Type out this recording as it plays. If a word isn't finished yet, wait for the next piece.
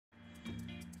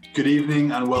Good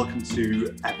evening and welcome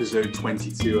to episode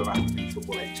 22 of African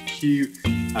Football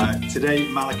HQ.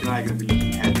 Today, Malek and I are going to be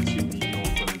looking ahead to the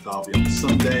North London derby on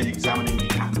Sunday, examining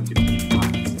the African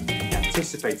impact, the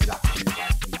anticipated African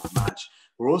impact in that match.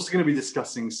 We're also going to be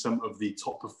discussing some of the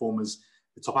top performers,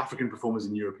 the top African performers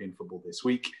in European football this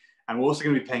week. And we're also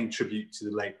going to be paying tribute to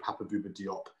the late Papa Bouba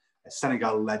Diop, a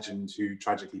Senegal legend who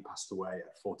tragically passed away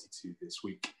at 42 this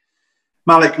week.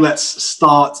 Malek, let's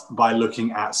start by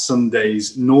looking at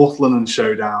Sunday's North London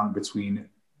showdown between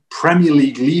Premier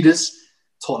League leaders,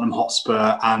 Tottenham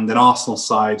Hotspur, and an Arsenal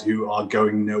side who are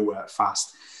going nowhere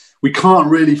fast. We can't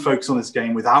really focus on this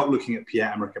game without looking at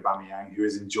Pierre-Emerick Aubameyang, who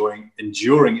is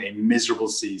enduring a miserable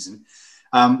season.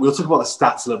 We'll talk about the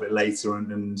stats a little bit later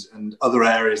and other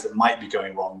areas that might be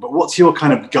going wrong. But what's your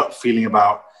kind of gut feeling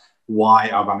about why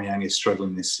Aubameyang is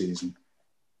struggling this season?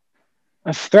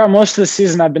 Throughout most of the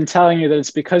season, I've been telling you that it's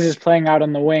because he's playing out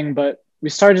on the wing, but we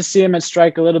started to see him at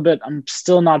strike a little bit. I'm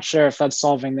still not sure if that's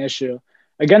solving the issue.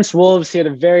 Against Wolves, he had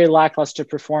a very lackluster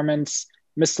performance,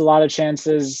 missed a lot of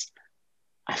chances.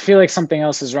 I feel like something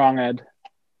else is wrong, Ed.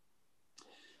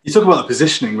 You talk about the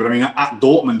positioning, but I mean, at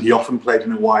Dortmund, he often played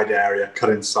in a wide area, cut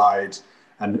inside,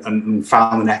 and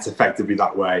found the net effectively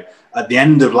that way. At the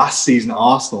end of last season at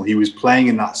Arsenal, he was playing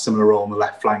in that similar role on the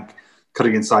left flank,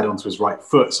 cutting inside onto his right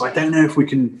foot. So I don't know if we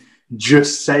can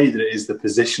just say that it is the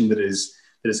position that is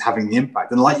having the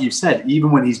impact. And like you said,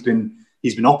 even when he's been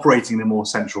operating in a more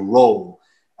central role,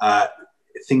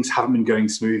 things haven't been going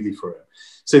smoothly for him.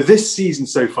 So this season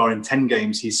so far, in 10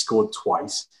 games, he's scored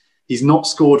twice. He's not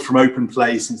scored from open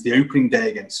play since the opening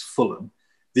day against Fulham.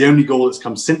 The only goal that's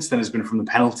come since then has been from the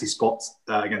penalty spot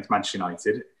against Manchester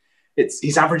United.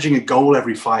 He's averaging a goal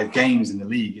every 5 games in the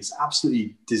league. It's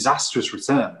absolutely disastrous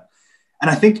return. And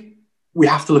I think we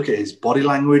have to look at his body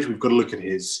language. We've got to look at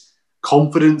his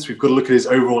confidence. We've got to look at his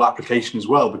overall application as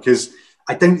well, because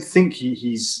I don't think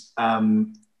he's I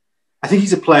think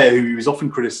he's a player who was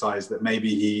often criticised that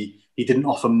maybe he didn't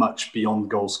offer much beyond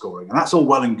goal scoring. And that's all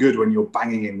well and good when you're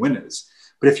banging in winners.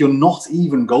 But if you're not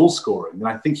even goal scoring, then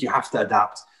I think you have to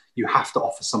adapt. You have to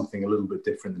offer something a little bit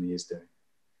different than he is doing.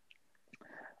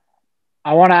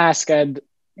 I want to ask, Ed,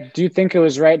 do you think it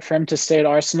was right for him to stay at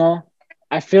Arsenal?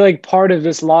 I feel like part of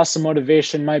this loss of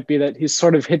motivation might be that he's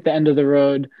sort of hit the end of the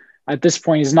road. At this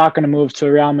point, he's not going to move to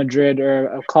a Real Madrid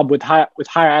or a club with higher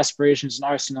aspirations than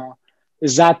Arsenal.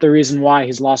 Is that the reason why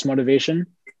he's lost motivation?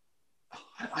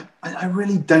 I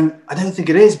really don't. I don't think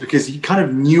it is, because he kind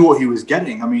of knew what he was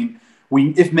getting. I mean,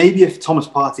 if Thomas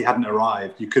Partey hadn't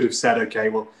arrived, you could have said, okay,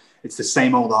 well, it's the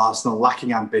same old Arsenal,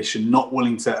 lacking ambition, not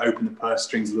willing to open the purse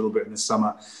strings a little bit in the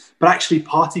summer. But actually,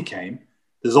 Partey came.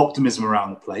 There's optimism around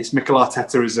the place. Mikel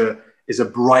Arteta is a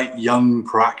bright, young,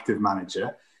 proactive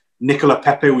manager. Nicola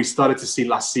Pepe, we started to see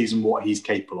last season what he's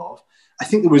capable of. I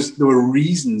think there were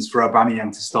reasons for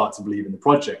Aubameyang to start to believe in the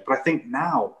project. But I think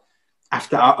now,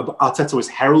 after Arteta was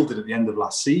heralded at the end of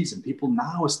last season, people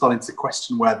now are starting to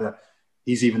question whether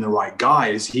he's even the right guy.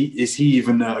 Is he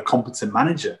even a competent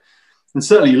manager? And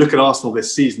certainly, you look at Arsenal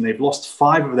this season, they've lost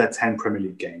 5 of their 10 Premier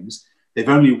League games. They've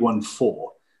only won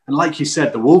 4. And like you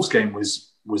said, the Wolves game was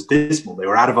dismal. They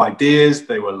were out of ideas.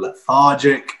 They were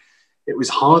lethargic. It was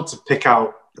hard to pick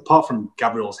out, apart from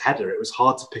Gabriel's header, it was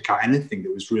hard to pick out anything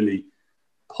that was really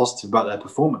positive about their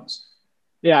performance.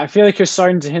 Yeah, I feel like you're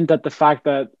starting to hint at the fact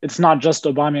that it's not just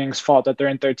Aubameyang's fault that they're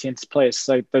in 13th place.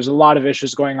 Like, there's a lot of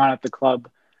issues going on at the club,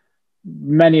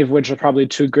 many of which are probably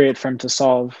too great for him to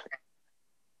solve.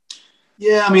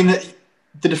 Yeah, I mean,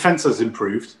 the defence has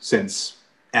improved since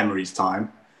Emery's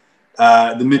time.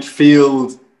 The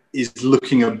midfield is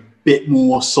looking a bit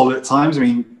more solid at times. I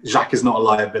mean, Jacques is not a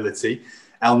liability.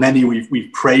 El Neni,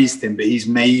 we've praised him, but he's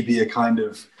maybe a kind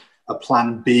of a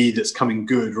plan B that's coming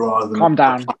good rather than...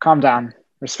 Calm down.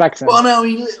 Respect him. Well, no, I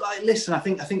mean, like, listen, I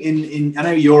think in I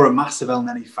know you're a massive El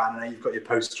Neni fan. I know you've got your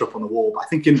poster up on the wall, but I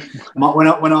think when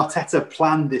Arteta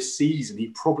planned this season, he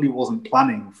probably wasn't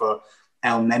planning for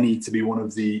El Neni to be one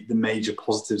of the major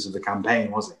positives of the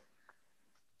campaign, was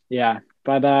he? Yeah,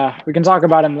 but we can talk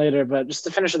about him later. But just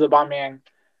to finish with Aubameyang,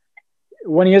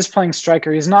 when he is playing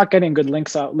striker, he's not getting good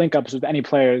link-ups with any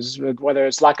players. Whether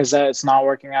it's Lacazette, it's not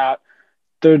working out.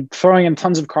 They're throwing in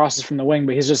tons of crosses from the wing,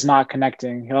 but he's just not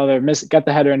connecting. He'll either get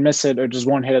the header and miss it or just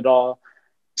won't hit at all.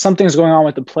 Something's going on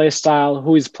with the play style,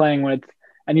 who he's playing with.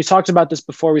 And you talked about this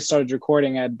before we started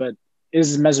recording, Ed, but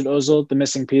is Mesut Ozil the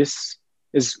missing piece?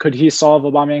 Could he solve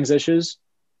Aubameyang's issues?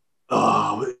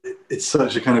 Oh, it's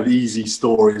such a kind of easy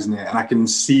story, isn't it? And I can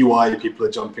see why people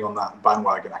are jumping on that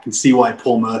bandwagon. I can see why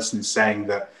Paul Merson is saying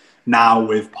that now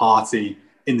with Partey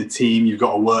in the team, you've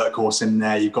got a workhorse in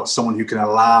there, you've got someone who can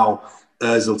allow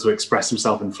Ozil to express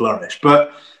himself and flourish.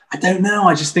 But I don't know.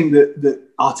 I just think that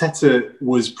Arteta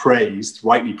was praised,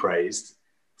 rightly praised,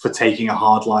 for taking a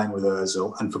hard line with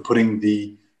Ozil and for putting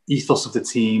the ethos of the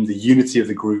team, the unity of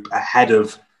the group ahead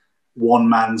of one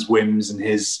man's whims and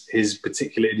his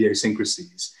particular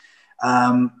idiosyncrasies.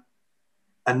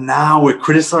 And now we're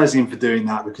criticising him for doing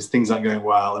that because things aren't going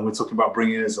well, and we're talking about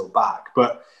bringing Ozil back.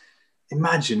 But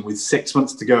imagine with 6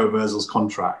 months to go of Ozil's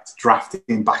contract, drafting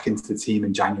him back into the team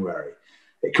in January.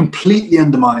 It completely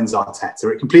undermines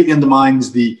Arteta. It completely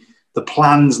undermines the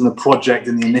plans and the project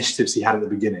and the initiatives he had at the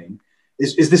beginning.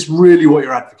 Is this really what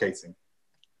you're advocating?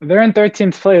 They're in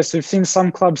 13th place. We've seen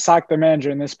some clubs sack their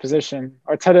manager in this position.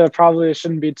 Arteta probably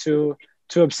shouldn't be too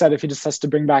upset if he just has to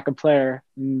bring back a player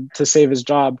to save his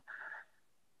job.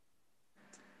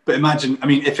 But imagine, I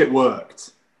mean, if it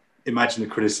worked, imagine the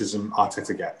criticism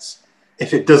Arteta gets.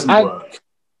 If it doesn't work,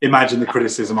 imagine the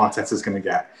criticism Arteta's going to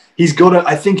get.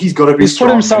 I think he's got to be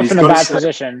strong. He's put himself in a bad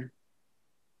position.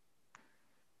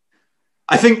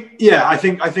 I think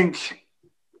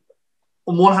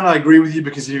on one hand, I agree with you,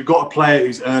 because if you've got a player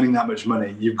who's earning that much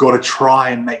money, you've got to try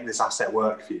and make this asset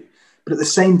work for you. But at the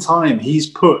same time, he's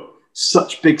put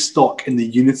such big stock in the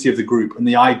unity of the group and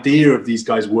the idea of these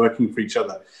guys working for each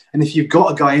other. And if you've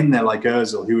got a guy in there like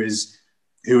Ozil who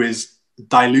is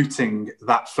diluting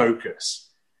that focus,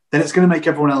 then it's going to make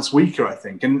everyone else weaker, I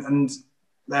think. And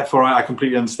therefore, I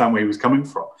completely understand where he was coming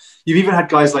from. You've even had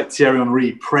guys like Thierry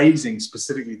Henry praising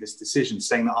specifically this decision,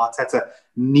 saying that Arteta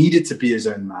needed to be his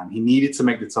own man. He needed to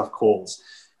make the tough calls.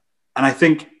 And I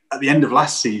think at the end of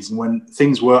last season, when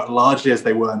things were largely as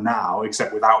they were now,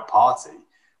 except without Partey,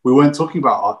 we weren't talking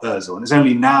about Ozil. And it's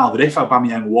only now that if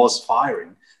Aubameyang was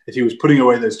firing, if he was putting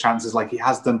away those chances like he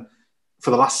has done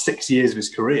for the last 6 years of his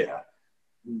career,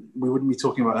 we wouldn't be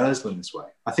talking about Ozil in this way.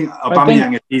 I think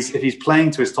Aubameyang, if he's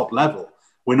playing to his top level,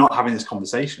 we're not having this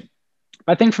conversation.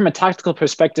 I think from a tactical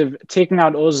perspective, taking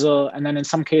out Ozil, and then in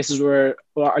some cases where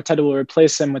Arteta will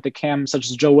replace him with a cam such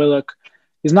as Joe Willock,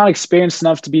 he's not experienced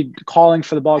enough to be calling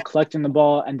for the ball, collecting the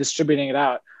ball, and distributing it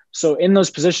out. So in those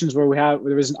positions where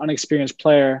there is an unexperienced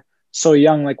player, so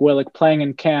young like Willock, playing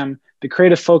in cam, the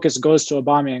creative focus goes to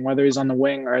Aubameyang, whether he's on the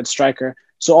wing or at striker.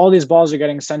 So all these balls are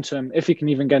getting sent to him if he can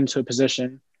even get into a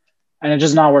position. And it's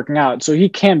just not working out. So he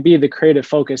can't be the creative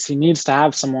focus. He needs to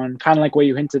have someone, kind of like what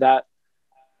you hinted at.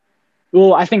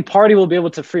 Well, I think Partey will be able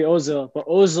to free Ozil, but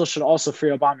Ozil should also free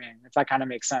Aubameyang, if that kind of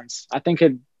makes sense. I think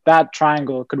that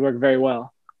triangle could work very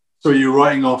well. So you're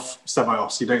writing off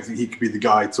Ceballos. You don't think he could be the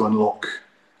guy to unlock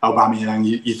Aubameyang?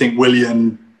 You think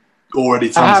Willian already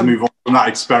time to move on from that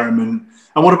experiment?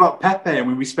 And what about Pepe? I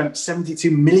mean, we spent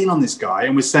 72 million on this guy,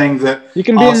 and we're saying that he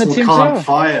can be in the team can't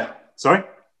fire. Sorry?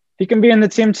 He can be in the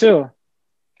team too.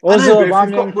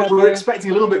 We're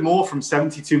expecting a little bit more from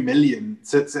 72 million,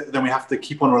 then we have to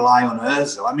keep on relying on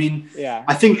Ozil. I mean, yeah.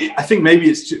 I think maybe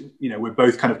it's just, we're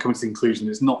both kind of coming to the conclusion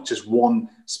it's not just one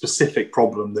specific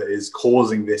problem that is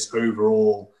causing this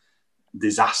overall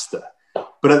disaster.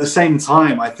 But at the same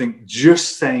time, I think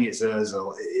just saying it's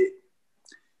Ozil,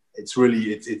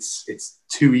 it's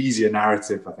too easy a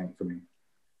narrative, I think, for me.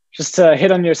 Just to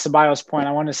hit on your Ceballos point,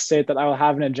 I want to state that I will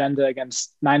have an agenda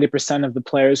against 90% of the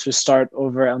players who start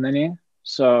over El Nini.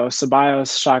 So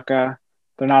Ceballos, Xhaka,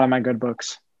 they're not in my good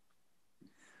books.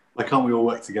 Why can't we all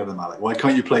work together, Malek? Why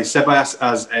can't you play Ceballos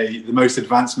as the most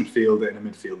advanced midfielder in a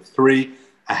midfield of three,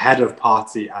 ahead of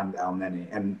Partey and El Nini,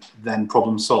 and then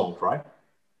problem solved, right?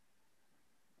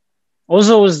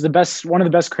 Ozil was one of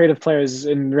the best creative players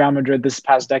in Real Madrid this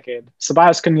past decade.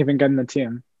 Ceballos couldn't even get in the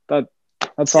team.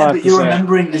 That's all I have to say. You're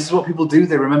remembering, this is what people do.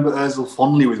 They remember Ozil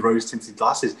fondly with rose-tinted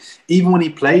glasses. Even when he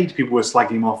played, people were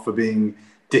slagging him off for being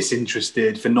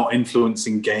disinterested, for not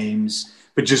influencing games,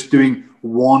 for just doing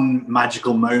one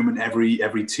magical moment every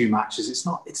 2 matches.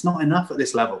 It's not enough at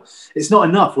this level. It's not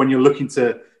enough when you're looking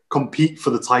to compete for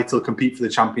the title, compete for the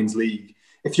Champions League.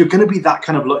 If you're going to be that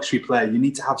kind of luxury player, you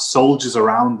need to have soldiers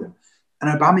around him.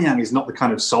 And Aubameyang is not the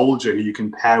kind of soldier who you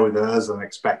can pair with Ozil and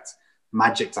expect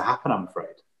magic to happen, I'm afraid.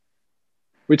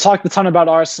 We talked a ton about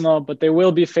Arsenal, but they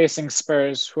will be facing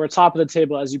Spurs, who are top of the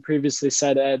table, as you previously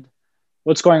said, Ed.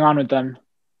 What's going on with them?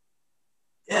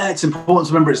 Yeah, it's important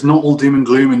to remember it's not all doom and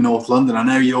gloom in North London. I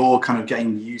know you're kind of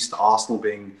getting used to Arsenal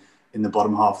being in the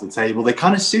bottom half of the table. They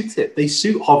kind of suit it. They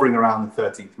suit hovering around the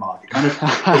 13th mark.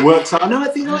 It works out. I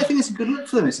think it's a good look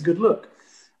for them. It's a good look.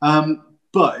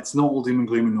 But it's not all doom and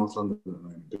gloom in North London at the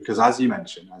moment, because as you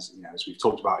mentioned, as we've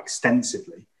talked about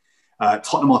extensively,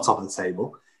 Tottenham are top of the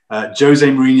table. Jose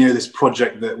Mourinho, this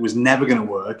project that was never going to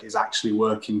work, is actually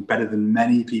working better than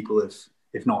many people,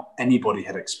 if not anybody,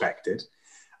 had expected.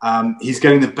 He's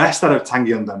getting the best out of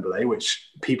Tanguy Ndombele, which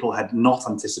people had not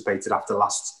anticipated after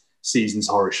last season's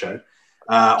horror show.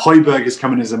 Højbjerg is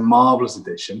coming as a marvellous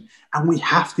addition, and we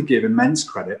have to give immense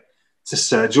credit to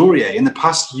Serge Aurier. In the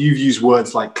past, you've used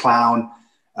words like clown,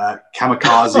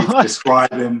 kamikaze to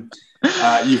describe him.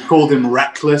 You've called him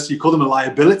reckless. You called him a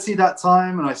liability that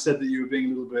time, and I said that you were being a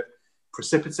little bit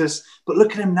precipitous. But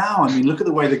look at him now. I mean, look at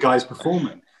the way the guy's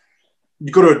performing.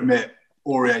 You've got to admit,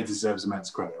 Aurier deserves immense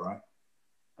credit, right?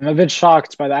 I'm a bit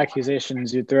shocked by the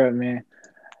accusations you threw at me.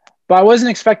 But I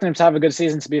wasn't expecting him to have a good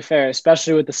season, to be fair,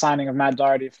 especially with the signing of Matt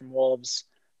Doherty from Wolves.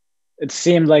 It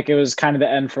seemed like it was kind of the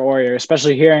end for Aurier,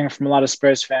 especially hearing from a lot of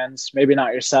Spurs fans, maybe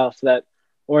not yourself, that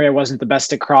Aurier wasn't the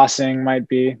best at crossing, might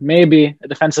be maybe a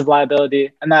defensive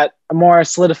liability, and that a more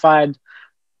solidified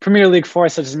Premier League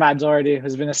force such as Matt Doherty,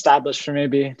 who's been established for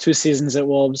maybe 2 seasons at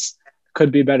Wolves,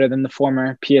 could be better than the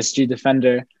former PSG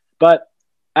defender. But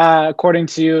according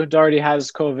to you, Doherty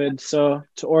has COVID, so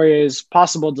to Aurier's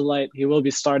possible delight, he will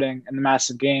be starting in the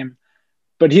massive game.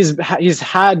 But he's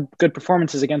had good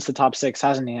performances against the top 6,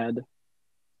 hasn't he, Ed?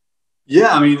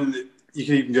 Yeah, I mean, you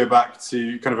can even go back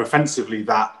to kind of offensively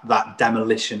that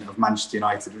demolition of Manchester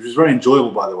United, which was very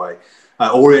enjoyable, by the way.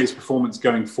 Aurier's performance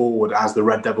going forward as the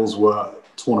Red Devils were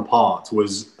torn apart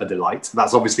was a delight.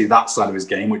 That's obviously that side of his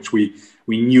game, which we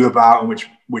knew about and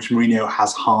which Mourinho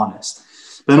has harnessed.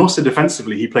 But then also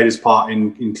defensively, he played his part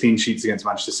in clean sheets against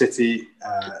Manchester City,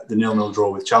 the 0-0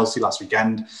 draw with Chelsea last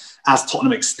weekend, as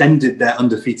Tottenham extended their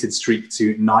undefeated streak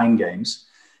to 9 games.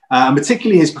 And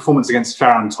particularly his performance against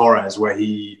Ferran Torres, where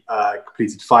he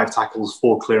completed 5 tackles,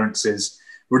 4 clearances,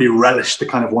 really relished the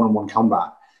kind of one-on-one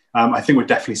combat. I think we're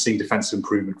definitely seeing defensive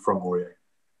improvement from Aurier.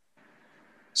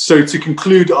 So to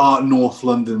conclude our North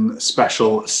London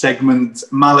special segment,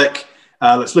 Malek,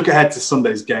 let's look ahead to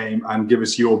Sunday's game and give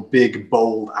us your big,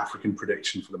 bold African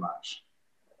prediction for the match.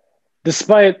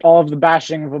 Despite all of the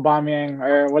bashing of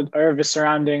Aubameyang or the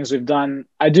surroundings we've done,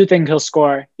 I do think he'll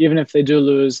score, even if they do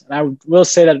lose. And I will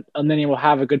say that Elneny will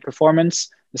have a good performance,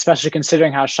 especially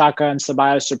considering how Xhaka and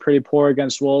Ceballos are pretty poor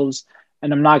against Wolves.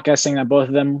 And I'm not guessing that both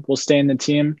of them will stay in the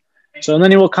team. So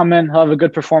Elneny will come in, he'll have a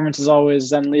good performance as always,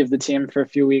 then leave the team for a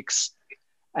few weeks.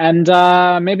 And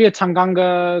maybe a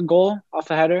Tanganga goal off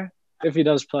a header, if he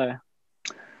does play.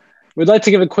 We'd like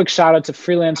to give a quick shout out to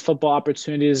Freelance Football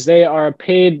Opportunities. They are a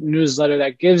paid newsletter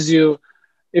that gives you,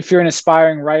 if you're an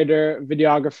aspiring writer,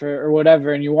 videographer, or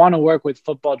whatever, and you want to work with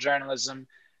football journalism,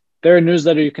 they're a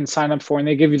newsletter you can sign up for, and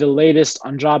they give you the latest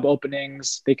on job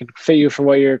openings. They can fit you for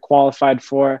what you're qualified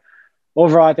for.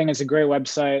 Overall, I think it's a great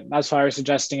website. That's why I was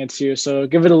suggesting it to you. So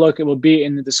give it a look. It will be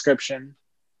in the description.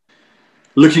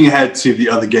 Looking ahead to the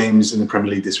other games in the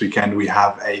Premier League this weekend, we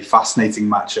have a fascinating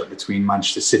matchup between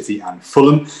Manchester City and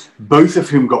Fulham, both of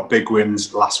whom got big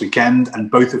wins last weekend and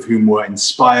both of whom were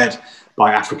inspired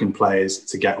by African players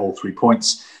to get all 3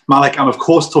 points. Malek, I'm of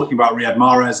course talking about Riyad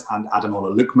Mahrez and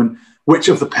Ademola Lookman. Which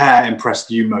of the pair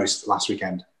impressed you most last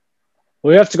weekend?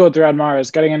 Well, we have to go with Riyad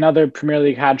Mahrez, getting another Premier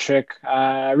League hat-trick,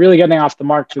 really getting off the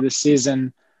mark for this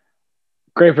season.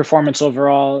 Great performance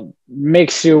overall.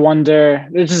 Makes you wonder.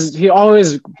 He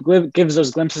always gives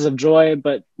those glimpses of joy,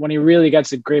 but when he really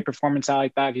gets a great performance out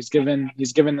like that, he's given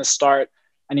the start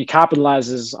and he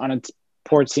capitalizes on a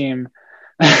poor team.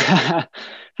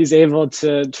 He's able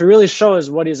to really show us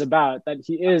what he's about, that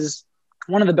he is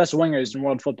one of the best wingers in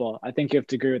world football. I think you have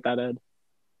to agree with that, Ed.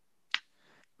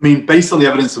 I mean, based on the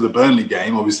evidence of the Burnley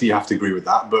game, obviously you have to agree with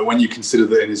that. But when you consider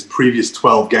that in his previous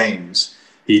 12 games,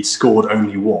 he'd scored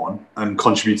only 1 and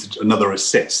contributed another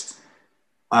assist,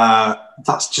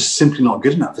 that's just simply not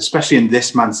good enough, especially in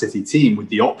this Man City team with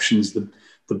the options, the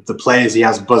players he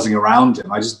has buzzing around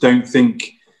him. I just don't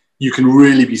think you can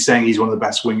really be saying he's one of the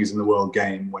best wingers in the world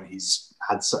game when he's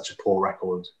had such a poor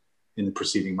record in the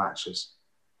preceding matches.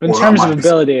 In terms of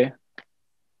ability,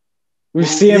 we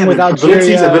see him with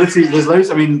Algeria. Ability, there's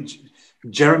loads. I mean,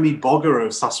 Jeremy Boga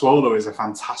of Sassuolo is a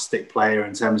fantastic player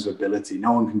in terms of ability.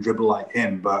 No one can dribble like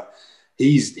him, but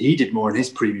he did more in his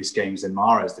previous games than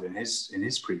Mahrez did in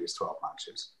his previous 12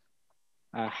 matches.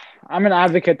 I'm an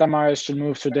advocate that Mahrez should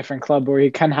move to a different club where he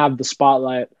can have the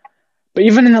spotlight. But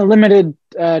even in the limited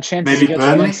chances maybe against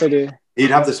Burnley, Man City,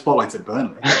 he'd have the spotlight at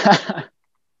Burnley.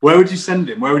 Where would you send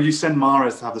him? Where would you send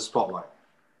Mahrez to have the spotlight?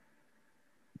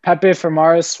 Pepe for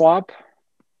Mahrez swap.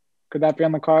 Could that be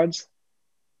on the cards?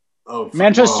 Oh,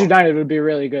 Manchester United would be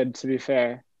really good, to be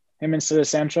fair. Him instead of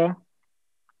Sancho.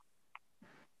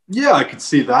 Yeah, I could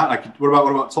see that. What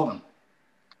about Tottenham?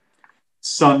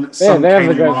 Son They have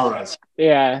Kane Mahrez.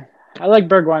 Yeah, I like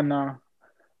Bergwijn though.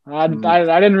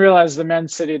 I didn't realize the Man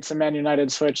City to Man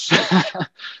United switch.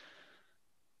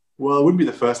 Well, it wouldn't be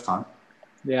the first time.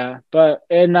 Yeah, but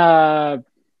in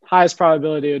highest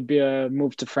probability, it would be a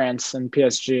move to France and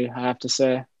PSG, I have to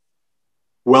say.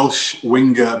 Welsh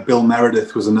winger Bill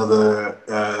Meredith was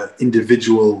another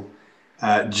individual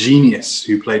genius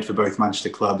who played for both Manchester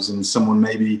clubs, and someone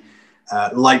maybe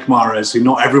like Mahrez, who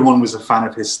not everyone was a fan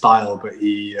of his style, but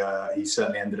he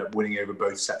certainly ended up winning over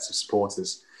both sets of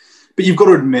supporters. But you've got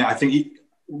to admit, I think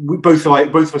both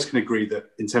of us can agree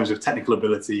that in terms of technical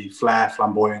ability, flair,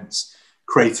 flamboyance,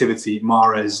 creativity,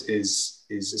 Mahrez is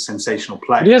a sensational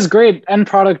player. He has great end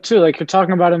product too. Like, you're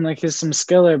talking about him like he's some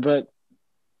skiller, but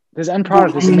his end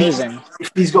product is amazing.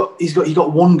 He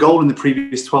got one goal in the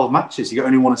previous 12 matches. He got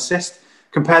only one assist.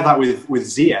 Compare that with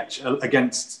Ziyech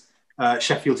against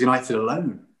Sheffield United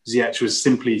alone. Ziyech was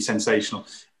simply sensational.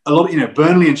 A lot,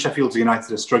 Burnley and Sheffield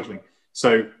United are struggling,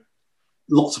 so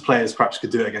lots of players perhaps could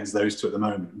do it against those two at the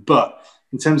moment. But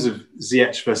in terms of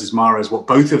Ziyech versus Mahrez, what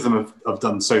both of them have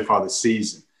done so far this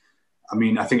season, I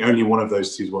mean, I think only one of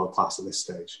those two is world class at this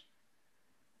stage.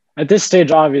 At this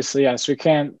stage, obviously, yes, we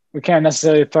can't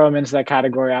necessarily throw him into that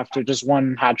category after just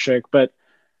one hat trick. But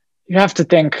you have to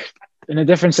think, in a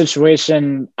different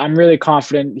situation, I'm really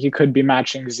confident he could be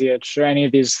matching Ziyech or any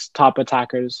of these top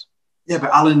attackers. Yeah,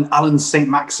 but Alan St.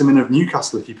 Maximin of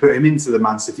Newcastle, if you put him into the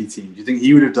Man City team, do you think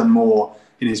he would have done more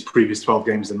in his previous 12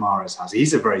 games than Mahrez has?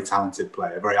 He's a very talented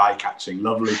player, very eye-catching,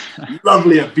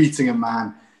 lovely at beating a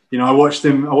man. I watched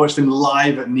him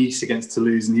live at Nice against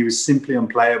Toulouse, and he was simply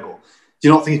unplayable. Do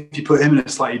you not think if you put him in a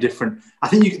slightly different... I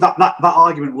think that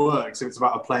argument works if it's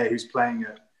about a player who's playing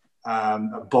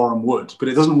at Boreham Wood, but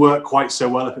it doesn't work quite so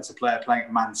well if it's a player playing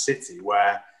at Man City,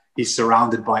 where he's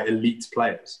surrounded by elite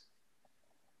players.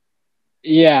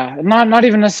 Yeah, not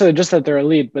even necessarily just that they're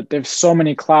elite, but they have so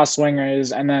many class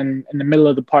wingers, and then in the middle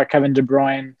of the park, Kevin De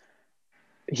Bruyne.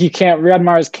 Riyad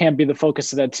Mahrez can't be the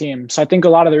focus of that team. So I think a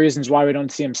lot of the reasons why we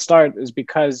don't see him start is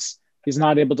because he's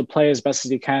not able to play as best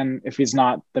as he can if he's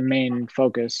not the main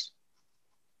focus.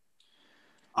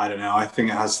 I don't know. I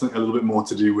think it has a little bit more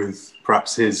to do with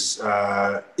perhaps his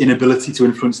inability to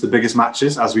influence the biggest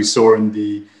matches, as we saw in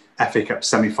the FA Cup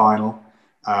semi-final.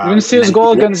 You didn't see his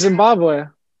goal against Zimbabwe.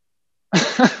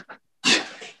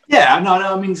 Yeah, no.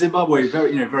 I mean, Zimbabwe,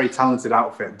 very talented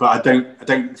outfit, but I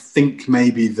don't think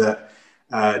maybe that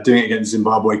doing it against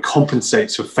Zimbabwe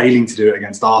compensates for failing to do it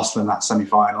against Arsenal in that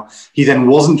semi-final. He then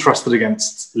wasn't trusted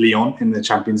against Lyon in the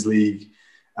Champions League,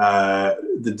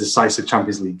 the decisive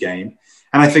Champions League game,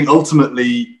 and I think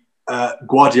ultimately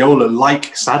Guardiola,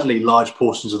 like sadly large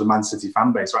portions of the Man City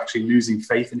fan base, are actually losing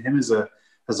faith in him as a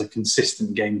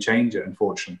consistent game changer,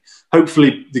 unfortunately.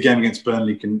 Hopefully the game against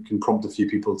Burnley can prompt a few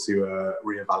people to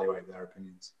reevaluate their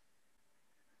opinions.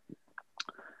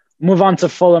 Move on to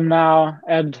Fulham now.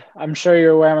 Ed, I'm sure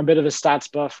you're aware I'm a bit of a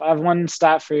stats buff. I have one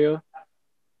stat for you.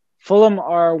 Fulham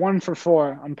are 1 for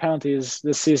 4 on penalties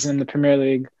this season in the Premier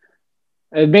League.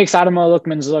 It makes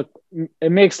Lookman's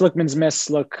miss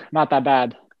look not that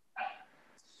bad.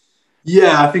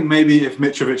 Yeah, I think maybe if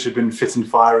Mitrovic had been fit and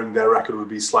firing, their record would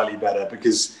be slightly better,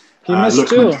 because he missed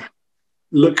too.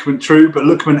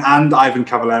 Lookman and Ivan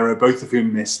Cavallero, both of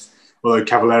whom missed. Although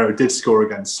Cavallero did score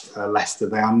against Leicester,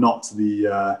 they are not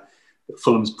the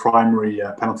Fulham's primary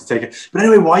penalty taker. But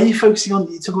anyway, why are you focusing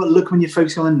on? You talk about Lookman, you're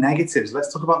focusing on the negatives.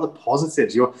 Let's talk about the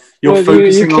positives. You're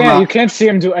focusing on that. You can't see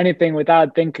him do anything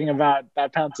without thinking about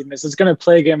that penalty miss. It's going to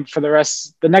plague him for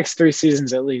the next 3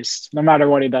 seasons at least, no matter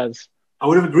what he does. I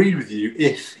would have agreed with you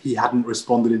if he hadn't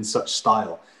responded in such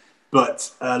style.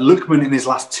 But Lookman in his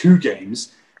last 2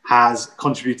 games has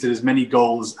contributed as many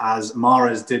goals as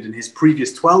Mahrez did in his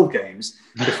previous 12 games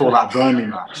before that Burnley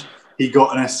match. He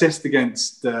got an assist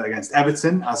against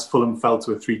Everton as Fulham fell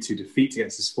to a 3-2 defeat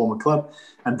against his former club.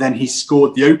 And then he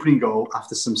scored the opening goal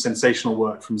after some sensational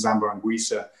work from Zambo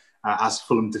Anguissa as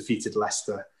Fulham defeated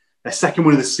Leicester. Their second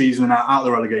win of the season and out of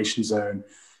the relegation zone.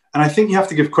 And I think you have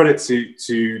to give credit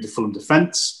to the Fulham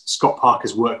defence, Scott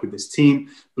Parker's work with this team,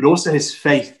 but also his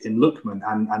faith in Lookman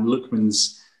and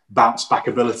Lookman's bounce back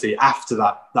ability after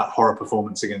that horror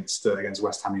performance against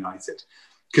West Ham United.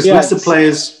 Because Leicester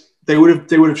players,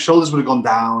 shoulders would have gone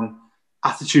down,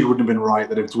 attitude wouldn't have been right,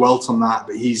 they'd have dwelt on that,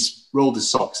 but he's rolled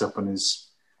his socks up and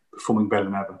is performing better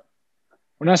than ever.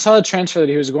 When I saw the transfer that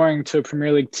he was going to a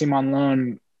Premier League team on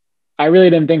loan, I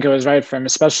really didn't think it was right for him,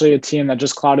 especially a team that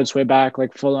just clawed its way back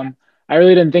like Fulham. I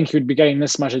really didn't think he would be getting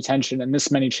this much attention and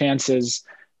this many chances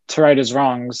to right his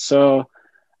wrongs. So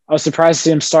I was surprised to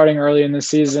see him starting early in the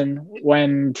season.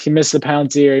 When he missed the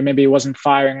penalty, or maybe he wasn't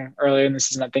firing earlier in the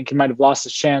season, I think he might have lost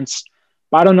his chance.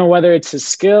 But I don't know whether it's his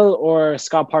skill or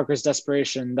Scott Parker's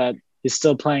desperation that he's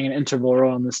still playing an integral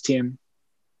role in this team.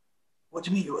 What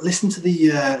do you mean? Listen to the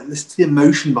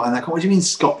emotion behind that. What do you mean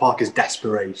Scott Parker's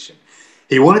desperation?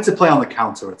 He wanted to play on the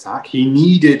counter-attack. He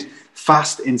needed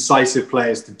fast, incisive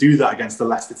players to do that against the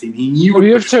Leicester team. He knew. Well,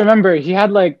 you have to remember, he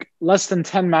had like less than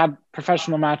 10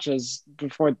 professional matches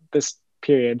before this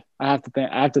period. I have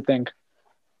to think.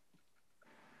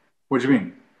 What do you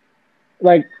mean?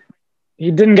 Like,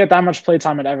 he didn't get that much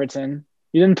playtime at Everton.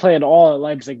 He didn't play at all at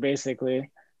Leipzig, basically.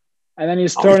 And then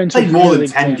he's thrown into played more than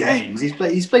 10 games.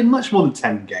 He's played much more than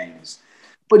 10 games.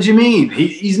 What do you mean?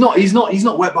 He's not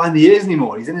wet behind the ears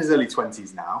anymore. He's in his early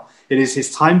 20s now. It is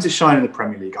his time to shine in the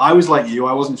Premier League. I was like you.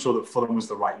 I wasn't sure that Fulham was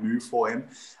the right move for him.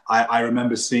 I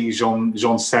remember seeing Jean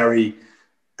Serry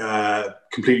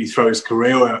completely throw his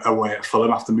career away at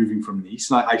Fulham after moving from Nice.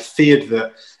 And I feared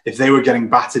that if they were getting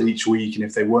battered each week and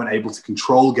if they weren't able to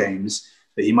control games,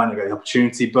 that he might not get the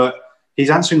opportunity. But he's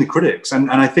answering the critics. And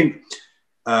I think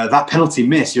that penalty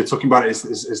miss, you're talking about it,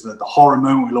 is the horror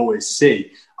moment we'll always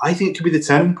see. I think it could be the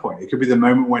turning point. It could be the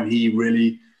moment when he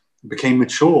really became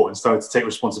mature and started to take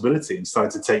responsibility and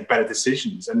started to take better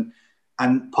decisions.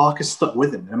 And Parker's stuck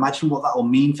with him. And imagine what that will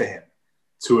mean for him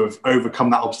to have overcome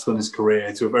that obstacle in his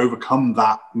career, to have overcome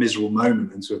that miserable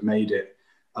moment and to have made it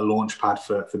a launch pad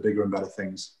for bigger and better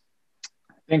things.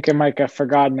 I think it might get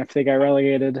forgotten if they get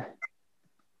relegated.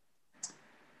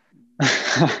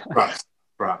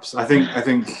 Perhaps. I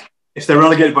think if they're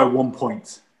relegated by 1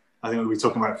 point, I think we'll be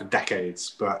talking about it for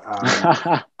decades. But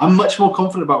I'm much more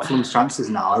confident about Fulham's chances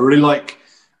now. I really like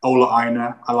Ola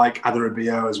Aina. I like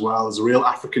Adarabio as well. There's a real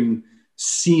African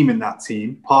seam in that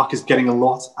team. Parker's getting a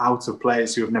lot out of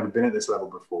players who have never been at this level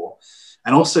before.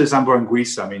 And also Zambo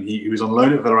Anguissa. I mean, he was on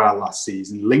loan at Villarreal last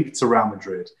season, linked to Real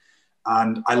Madrid.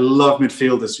 And I love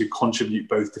midfielders who contribute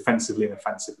both defensively and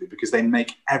offensively because they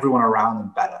make everyone around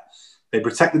them better. They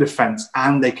protect the defence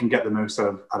and they can get the most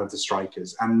out of the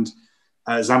strikers. And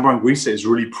Zambo Anguissa is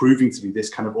really proving to be this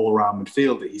kind of all-round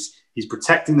midfielder. He's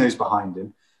protecting those behind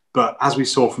him. But as we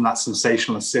saw from that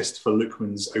sensational assist for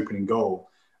Lookman's opening goal,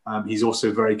 he's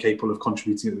also very capable of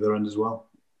contributing at the other end as well.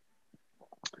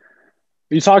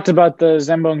 You talked about the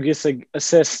Zambo Anguissa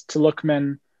assist to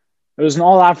Lookman. It was an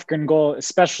all-African goal,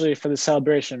 especially for the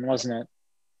celebration, wasn't it?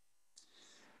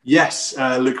 Yes,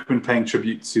 Lookman paying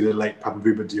tribute to the late Papa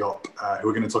Bouba Diop, who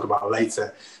we're going to talk about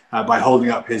later, by holding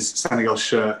up his Senegal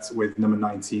shirt with number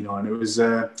 19 on. It was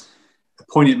a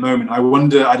poignant moment.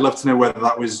 I'd love to know whether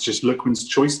that was just Lookman's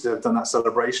choice to have done that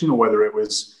celebration or whether it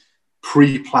was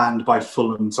pre-planned by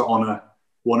Fulham to honour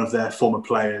one of their former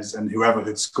players and whoever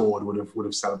had scored would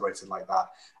have celebrated like that.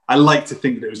 I like to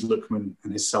think that it was Lookman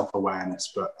and his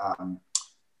self-awareness, but I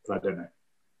don't know.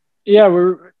 Yeah,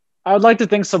 I would like to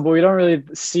think so, but we don't really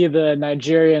see the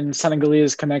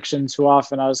Nigerian-Senegalese connection too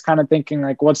often. I was kind of thinking,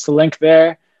 like, what's the link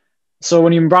there? So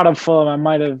when you brought up Fulham, I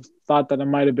might have thought that it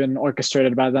might have been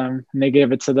orchestrated by them, and they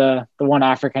gave it to the one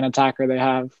African attacker they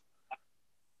have.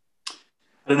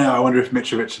 I don't know. I wonder if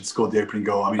Mitrovic had scored the opening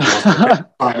goal. I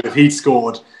mean, if he'd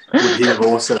scored, would he have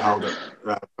also held it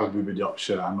Papa Bouba Diop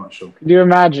shirt? I'm not sure. Could you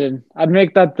imagine? I'd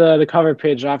make that the cover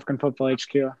page of African Football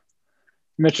HQ.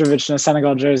 Mitrovic in a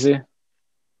Senegal jersey.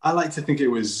 I like to think it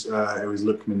was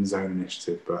Lookman's own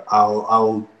initiative, but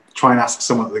I'll try and ask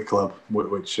someone at the club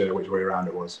which way around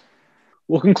it was.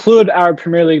 We'll conclude our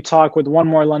Premier League talk with one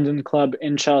more London club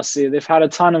in Chelsea. They've had a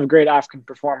ton of great African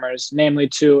performers, namely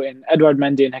two in Edouard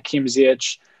Mendy and Hakim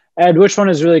Ziyech. Ed, which one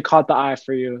has really caught the eye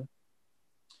for you?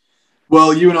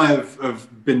 Well, you and I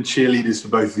have been cheerleaders for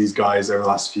both of these guys over the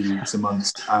last few weeks and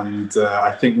months, and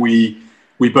I think we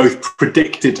both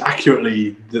predicted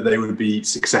accurately that they would be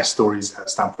success stories at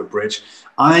Stamford Bridge.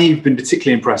 I've been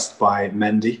particularly impressed by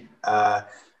Mendy,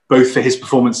 both for his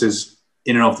performances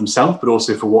in and of themselves, but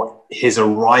also for what his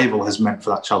arrival has meant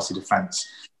for that Chelsea defence.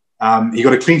 He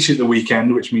got a clean sheet at the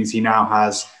weekend, which means he now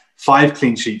has 5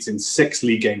 clean sheets in 6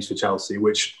 league games for Chelsea,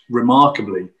 which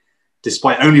remarkably,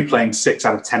 despite only playing 6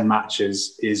 out of 10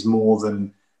 matches, is more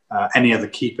than any other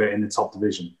keeper in the top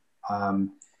division.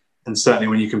 And certainly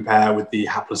when you compare with the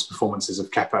hapless performances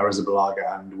of Kepa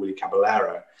Arrizabalaga and Willy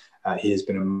Caballero, he has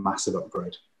been a massive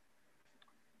upgrade.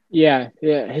 Yeah,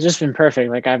 he's just been perfect.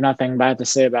 Like, I have nothing bad to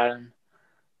say about him.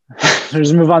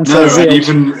 Just move on to and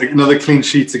even another clean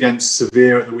sheet against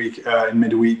Sevilla at the in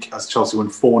midweek as Chelsea won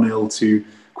 4-0 to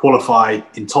qualify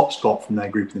in top spot from their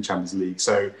group in the Champions League.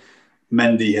 So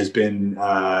Mendy has been,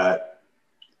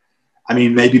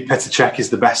 maybe Petr Cech is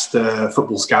the best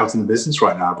football scout in the business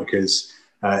right now because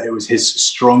it was his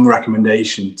strong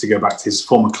recommendation to go back to his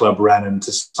former club Rennes and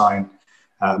to sign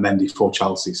Mendy for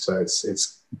Chelsea. So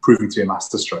it's proving to be a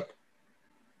masterstroke.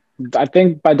 I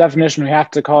think by definition, we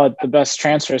have to call it the best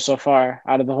transfer so far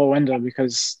out of the whole window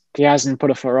because he hasn't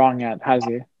put a foot wrong yet, has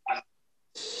he?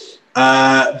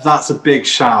 That's a big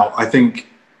shout. I think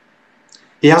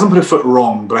He hasn't put a foot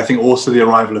wrong, but I think also the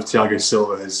arrival of Thiago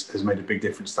Silva has made a big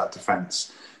difference to that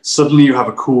defence. Suddenly you have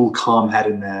a cool, calm head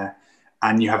in there,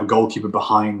 and you have a goalkeeper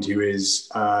behind who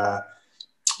is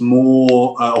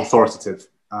more authoritative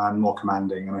and more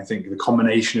commanding. And I think the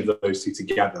combination of those two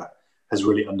together has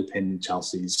really underpinned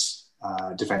Chelsea's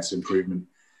defensive improvement.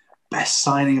 Best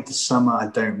signing of the summer? I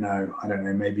don't know.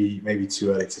 Maybe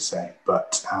too early to say.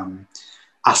 But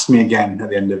ask me again at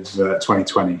the end of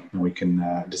 2020, and we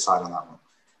can decide on that one.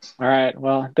 All right.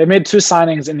 Well, they made two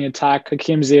signings in the attack,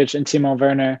 Hakim Ziyech and Timo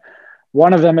Werner.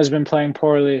 One of them has been playing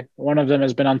poorly. One of them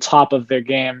has been on top of their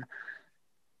game.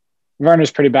 Werner's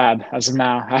pretty bad as of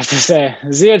now, I have to say.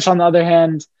 Ziyech, on the other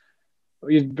hand,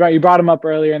 you brought him up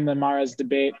earlier in the Mahrez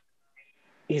debate.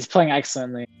 He's playing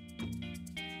excellently.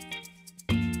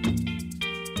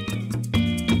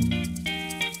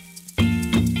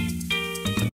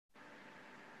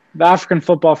 The African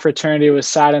football fraternity was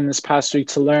saddened this past week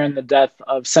to learn the death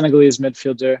of Senegalese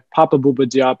midfielder Papa Bouba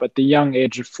Diop at the young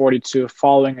age of 42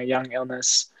 following a young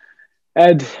illness.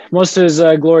 Ed, most of his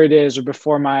glory days were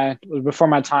before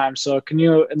my time, so can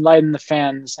you enlighten the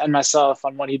fans and myself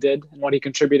on what he did and what he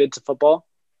contributed to football?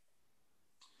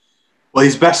 Well,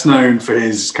 he's best known for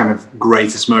his kind of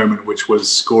greatest moment, which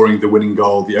was scoring the winning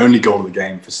goal, the only goal of the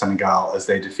game for Senegal as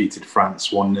they defeated France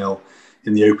 1-0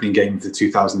 in the opening game of the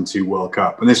 2002 World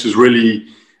Cup. And this was really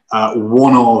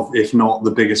one of, if not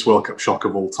the biggest World Cup shock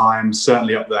of all time,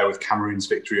 certainly up there with Cameroon's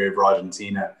victory over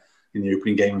Argentina in the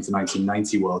opening game of the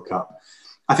 1990 World Cup.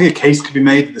 I think a case could be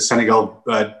made that the Senegal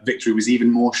victory was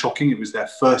even more shocking. It was their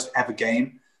first ever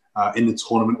game in the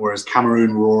tournament, whereas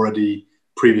Cameroon were already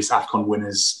previous AFCON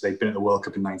winners. They'd been at the World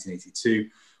Cup in 1982,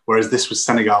 whereas this was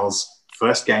Senegal's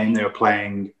first game. They were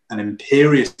playing an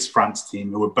imperious France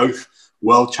team who were both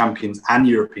world champions and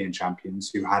European champions,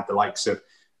 who had the likes of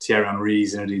Thierry Henry,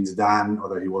 Zinedine Zidane,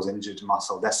 although he was injured,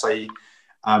 Marcel Desailly.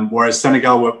 Whereas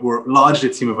Senegal were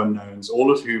largely a team of unknowns,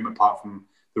 all of whom, apart from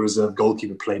the reserve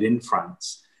goalkeeper, played in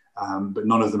France. But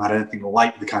none of them had anything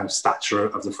like the kind of stature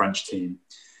of the French team.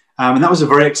 And that was a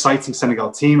very exciting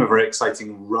Senegal team, a very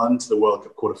exciting run to the World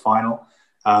Cup quarter-final.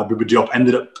 Bouba Diop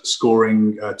ended up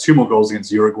scoring 2 more goals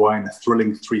against Uruguay in a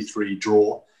thrilling 3-3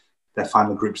 draw, their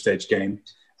final group stage game,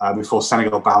 before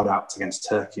Senegal bowed out against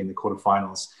Turkey in the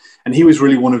quarterfinals. And he was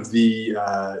really one of the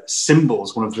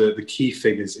symbols, one of the key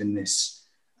figures in this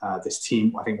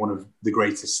team. I think one of the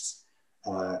greatest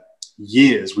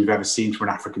years we've ever seen from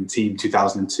an African team,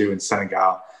 2002 in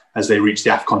Senegal, as they reached the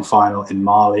AFCON final in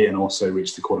Mali and also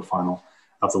reached the quarterfinal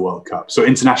of the World Cup. So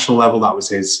international level, that was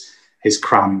his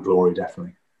crowning glory,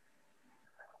 definitely.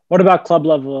 What about club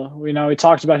level? We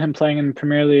talked about him playing in the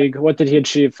Premier League. What did he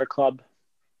achieve for club?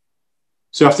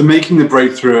 So after making the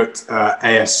breakthrough at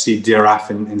ASC Diraf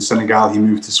in Senegal, he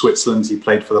moved to Switzerland. He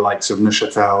played for the likes of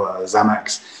Neuchâtel,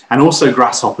 Xamax, and also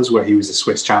Grasshoppers, where he was a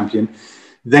Swiss champion.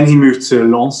 Then he moved to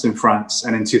Lens in France,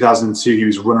 and in 2002, he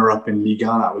was runner-up in Ligue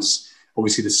 1. That was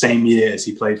obviously the same year as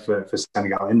he played for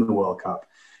Senegal in the World Cup.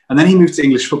 And then he moved to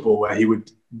English football, where he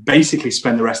would basically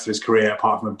spend the rest of his career,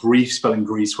 apart from a brief spell in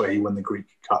Greece, where he won the Greek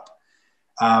Cup.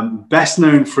 Best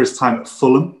known for his time at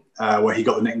Fulham, where he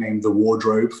got the nickname The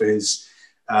Wardrobe for his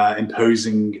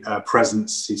imposing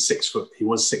presence. He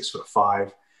was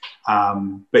 6'5",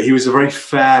 but he was a very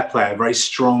fair player, very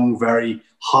strong, very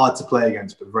hard to play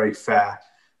against, but very fair.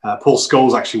 Paul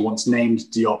Scholes actually once named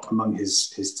Diop among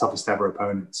his toughest ever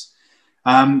opponents.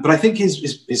 But I think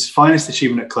his finest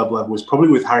achievement at club level was probably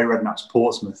with Harry Redknapp's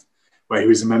Portsmouth, where he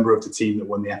was a member of the team that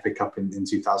won the FA Cup in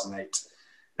 2008.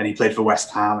 Then he played for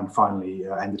West Ham and finally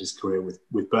ended his career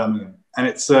with Birmingham. And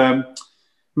it's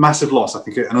massive loss. I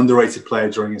think an underrated player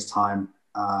during his time,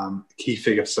 key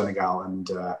figure for Senegal, and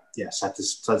sad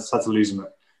to lose him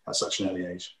at such an early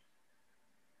age.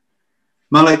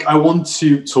 Malek, I want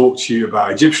to talk to you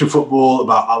about Egyptian football,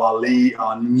 about Ahly,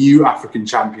 our new African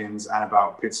champions, and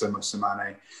about Pitso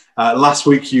Mosimane. Last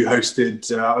week you hosted,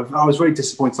 I was very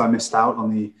disappointed I missed out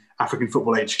on the African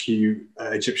Football HQ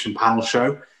Egyptian panel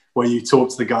show, where you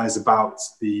talked to the guys about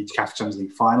the CAF Champions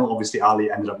League final. Obviously,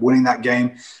 Ahly ended up winning that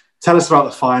game. Tell us about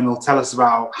the final. Tell us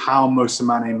about how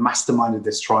Mosimane masterminded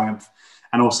this triumph,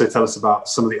 and also tell us about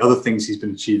some of the other things he's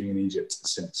been achieving in Egypt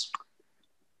since.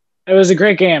 It was a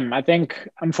great game. I think,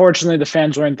 unfortunately, the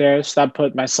fans weren't there, so that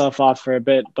put myself off for a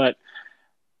bit. But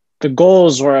the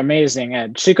goals were amazing.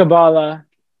 And Chikabala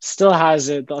still has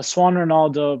it. Swan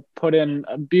Ronaldo put in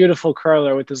a beautiful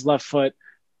curler with his left foot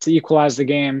to equalize the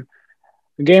game.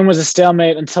 The game was a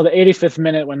stalemate until the 85th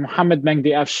minute when Mohamed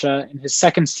Mengdi Efsha, in his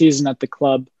second season at the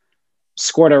club,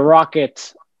 scored a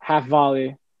rocket half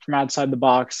volley from outside the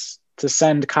box to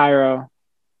send Cairo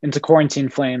into quarantine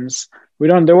flames.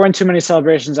 There weren't too many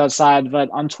celebrations outside, but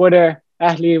on Twitter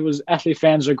Ahly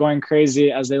fans were going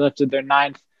crazy as they lifted their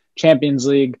 9th Champions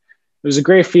League. It was a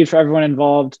great feat for everyone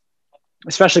involved,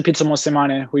 especially Pizza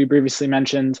Mosimane, who you previously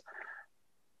mentioned.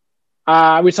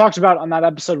 We talked about on that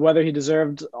episode whether he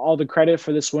deserved all the credit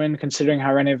for this win, considering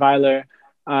how Rene Weiler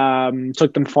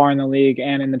took them far in the league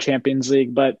and in the Champions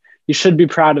League. But you should be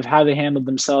proud of how they handled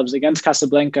themselves against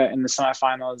Casablanca in the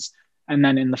semifinals and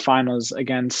then in the finals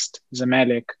against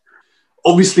Zamalek.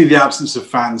 Obviously, the absence of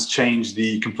fans changed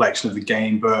the complexion of the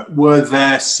game, but were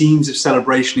there scenes of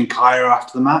celebration in Cairo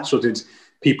after the match, or did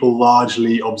people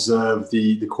largely observe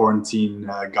the quarantine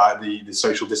the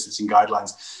social distancing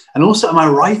guidelines? And also, am I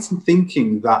right in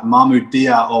thinking that Mahmoud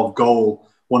Dia of Goal,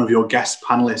 one of your guest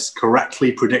panelists,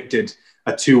 correctly predicted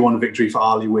a 2-1 victory for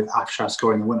Ahly with Afshar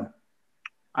scoring the winner?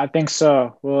 I think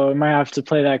so. Well, we might have to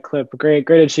play that clip. Great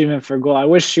achievement for Goal. I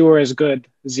wish you were as good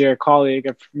as your colleague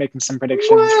at making some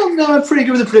predictions. Well, no, I'm pretty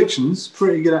good with the predictions.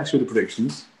 Pretty good, actually, with the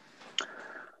predictions.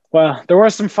 Well, there were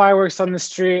some fireworks on the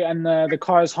street and the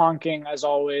cars honking, as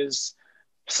always.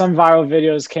 Some viral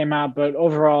videos came out, but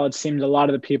overall, it seemed a lot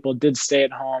of the people did stay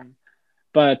at home.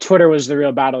 But Twitter was the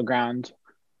real battleground.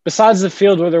 Besides the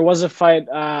field where there was a fight,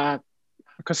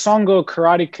 Kasongo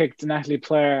karate kicked an Ahly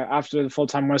player after the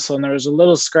full-time whistle, and there was a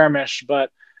little skirmish, but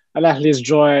Al Ahly's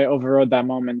joy overrode that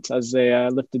moment as they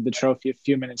lifted the trophy a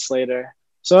few minutes later.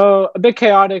 So a bit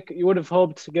chaotic. You would have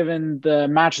hoped, given the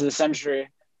match of the century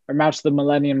or match of the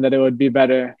millennium, that it would be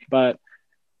better, but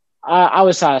I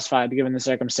was satisfied given the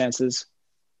circumstances.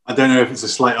 I don't know if it's a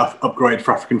slight upgrade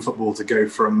for African football to go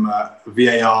from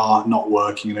VAR not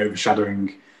working and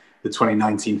overshadowing the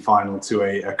 2019 final to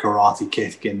a karate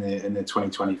kick in the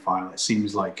 2020 final. It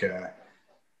seems like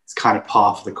it's kind of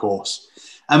par for the course.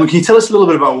 Can you tell us a little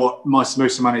bit about what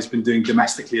Mosimane has been doing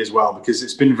domestically as well? Because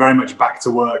it's been very much back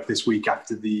to work this week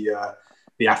after the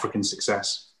African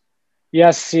success.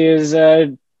 Yes, he is.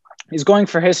 He's going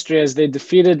for history as they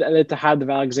defeated Al Ittihad of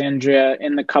Alexandria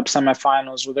in the Cup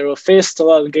semifinals, where they will face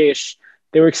Talal Geish.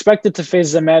 They were expected to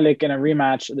face Zamalek in a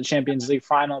rematch of the Champions League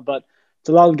final, but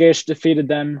Talal Geish defeated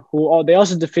them. They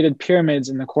also defeated Pyramids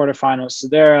in the quarterfinals, so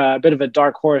they're a bit of a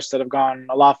dark horse that have gone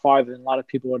a lot farther than a lot of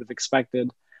people would have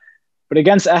expected. But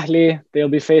against Ahly, they'll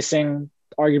be facing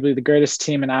arguably the greatest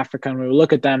team in Africa, and we will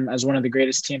look at them as one of the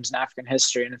greatest teams in African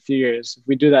history in a few years. If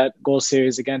we do that goal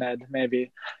series again, Ed,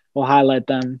 maybe we'll highlight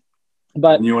them.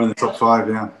 But and you won in the top 5,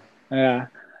 yeah. Yeah.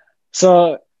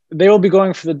 So they will be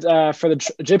going for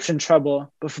the Egyptian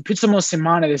treble. But for Pizza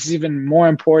Mosimane, this is even more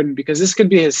important because this could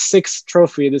be his 6th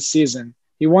trophy this season.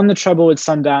 He won the treble with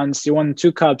Sundowns. He won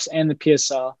 2 cups and the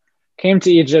PSL. Came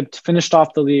to Egypt, finished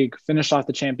off the league, finished off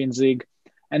the Champions League.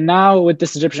 And now with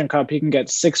this Egyptian Cup, he can get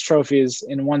 6 trophies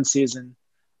in one season.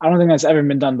 I don't think that's ever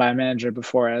been done by a manager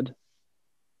before, Ed.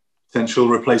 Potential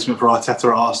replacement for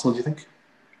Arteta at Arsenal, do you think?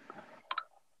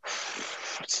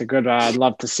 It's a good I'd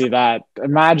love to see that.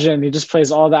 Imagine he just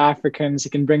plays all the Africans. He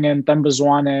can bring in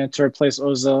Thembazwane to replace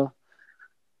Ozil.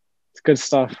 It's good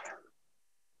stuff.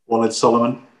 Walid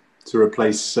Solomon to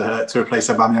replace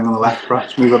Aubameyang on the left,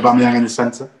 perhaps. Move Aubameyang in the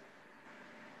centre.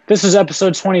 This is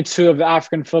episode 22 of the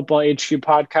African Football HQ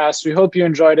podcast. We hope you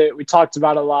enjoyed it. We talked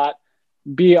about a lot.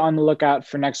 Be on the lookout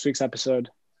for next week's episode.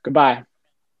 Goodbye.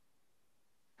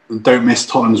 And don't miss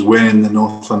Tottenham's win in the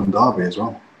North London derby as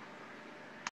well.